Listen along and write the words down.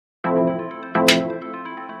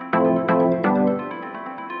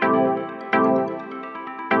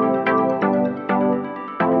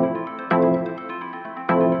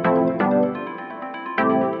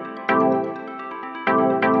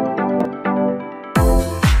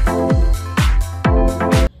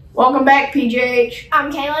Welcome back, PJH.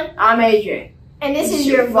 I'm Kaylin. I'm AJ. And this is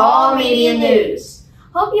your Vol Media News.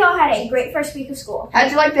 Hope y'all had a great first week of school.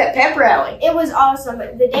 How'd you like that pep rally? It was awesome.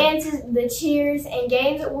 The dances, the cheers, and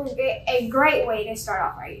games were a great way to start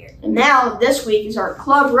off our year. And now this week is our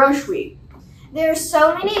Club Rush Week. There are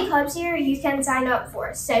so many clubs here you can sign up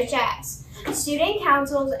for, such as Student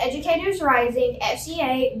Councils, Educators Rising,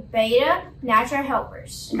 FCA, Beta, Natural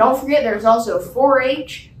Helpers. And don't forget there's also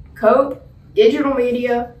 4-H, COPE, Digital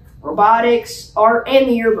Media, Robotics, Art, and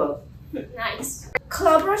the Yearbook. Nice.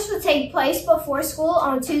 Club Rush will take place before school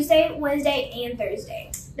on Tuesday, Wednesday, and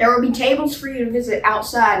Thursday. There will be tables for you to visit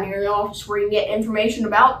outside near the office where you can get information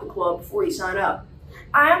about the club before you sign up.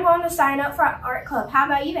 I'm going to sign up for Art Club. How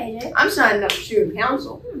about you, AJ? I'm signing up for Student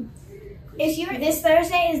Council. This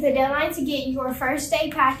Thursday is the deadline to get your first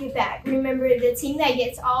day packet back. Remember, the team that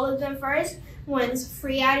gets all of them first wins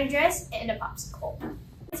free out address and a popsicle.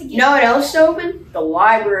 You know what else is open? The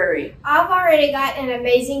library. I've already got an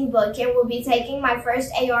amazing book and will be taking my first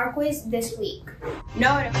AR quiz this week. You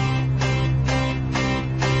know what?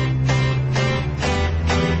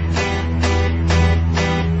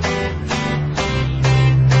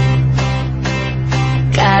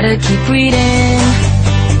 Gotta keep reading,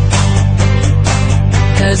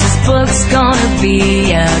 'cause this book's gonna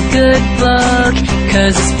be a good book.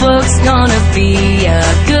 'Cause this book's gonna be a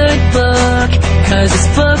good book. 'Cause this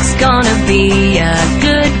book's gonna be a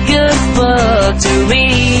good book to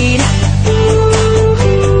read.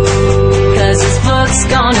 'Cause this book's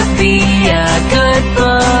gonna be a good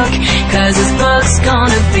book. 'Cause this book's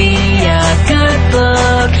gonna be a good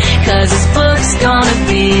book. 'Cause this book's gonna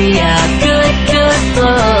be a good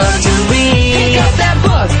book to read. Pick up that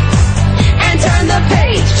book and turn the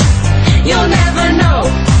page. You'll never know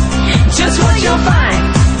just what you'll find.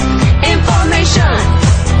 Information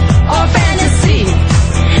or fantasy,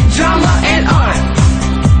 drama and art,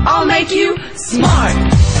 all make you smart.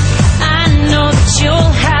 I know that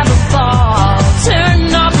you'll have a ball.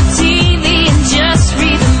 Turn off the TV and just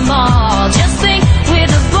read them all. Just think, with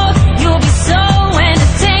a book you'll be so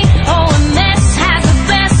entertained. OMS has the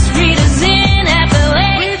best readers in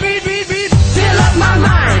FLA. Read. Fill up my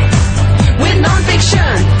mind with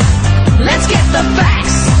nonfiction. Let's get the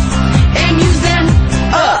facts and use them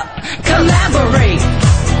up. Collaborate,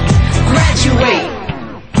 graduate,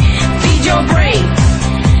 feed your brain,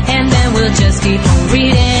 and then we'll just keep on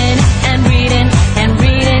reading and reading and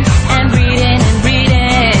reading and reading and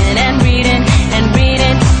reading and reading and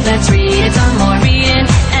reading. Let's read it some more. Reading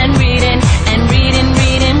and reading and reading,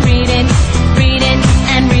 reading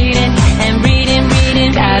and reading and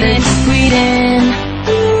reading. Gotta keep reading.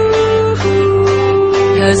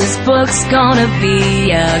 'Cause this book's gonna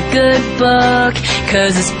be a good book.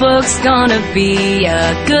 'Cause this book's gonna be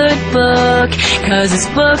a good book. 'Cause this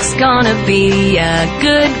book's gonna be a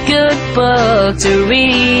good book to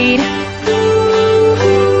read.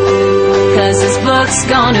 'Cause this book's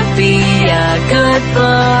gonna be a good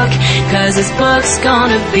book. 'Cause this book's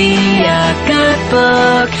gonna be a good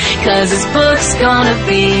book. 'Cause this book's gonna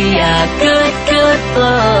be a good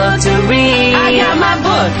book to read. I got my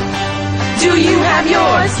book. Do you have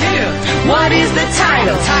yours? Yeah. What is the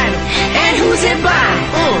title? And who's it by?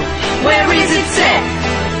 Where is it set?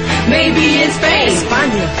 Maybe in Spain.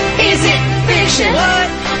 Is it fiction? What?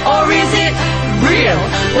 Or is it real?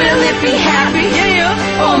 Will it be happy?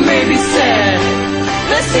 Yeah. Or maybe sad?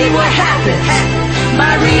 Let's see what happens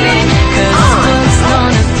by reading. 'Cause this book's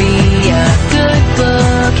gonna be a good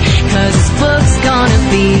book. 'Cause this book's gonna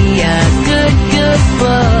be a good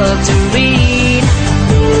book to read.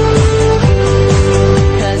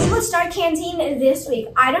 Canteen this week.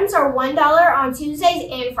 Items are $1 on Tuesdays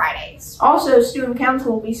and Fridays. Also, Student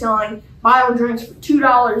Council will be selling bottled drinks for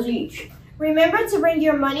 $2 each. Remember to bring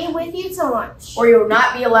your money with you to lunch, or you will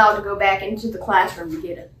not be allowed to go back into the classroom to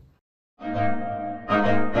get it.